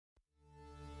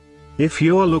If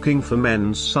you're looking for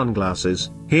men's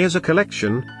sunglasses, here's a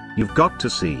collection you've got to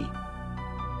see.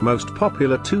 Most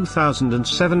popular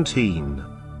 2017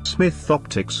 Smith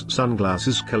Optics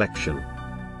Sunglasses Collection.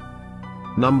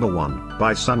 Number 1,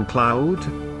 by Suncloud.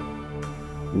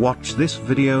 Watch this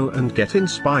video and get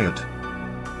inspired.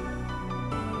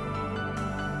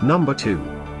 Number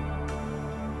 2.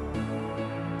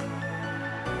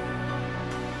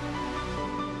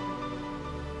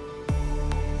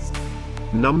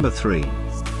 Number 3.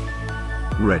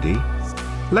 Ready?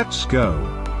 Let's go.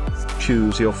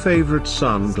 Choose your favorite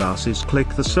sunglasses, click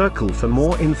the circle for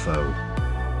more info.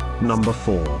 Number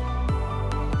 4.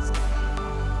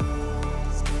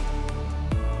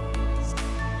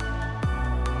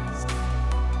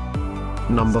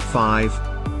 Number 5.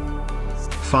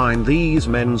 Find these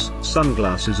men's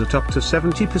sunglasses at up to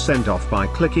 70% off by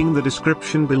clicking the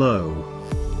description below.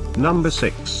 Number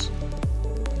 6.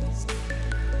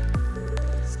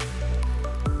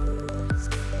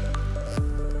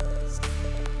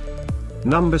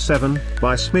 Number 7,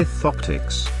 by Smith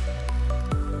Optics.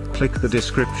 Click the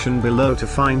description below to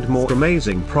find more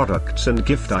amazing products and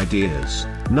gift ideas.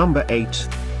 Number 8.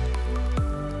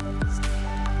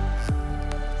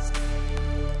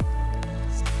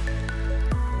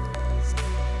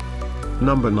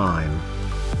 Number 9.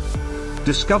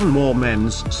 Discover more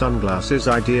men's sunglasses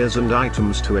ideas and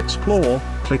items to explore,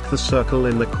 click the circle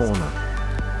in the corner.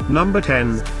 Number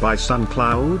 10, by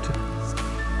Suncloud.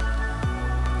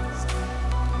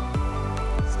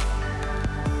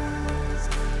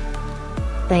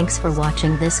 Thanks for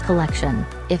watching this collection.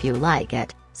 If you like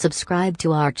it, subscribe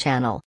to our channel.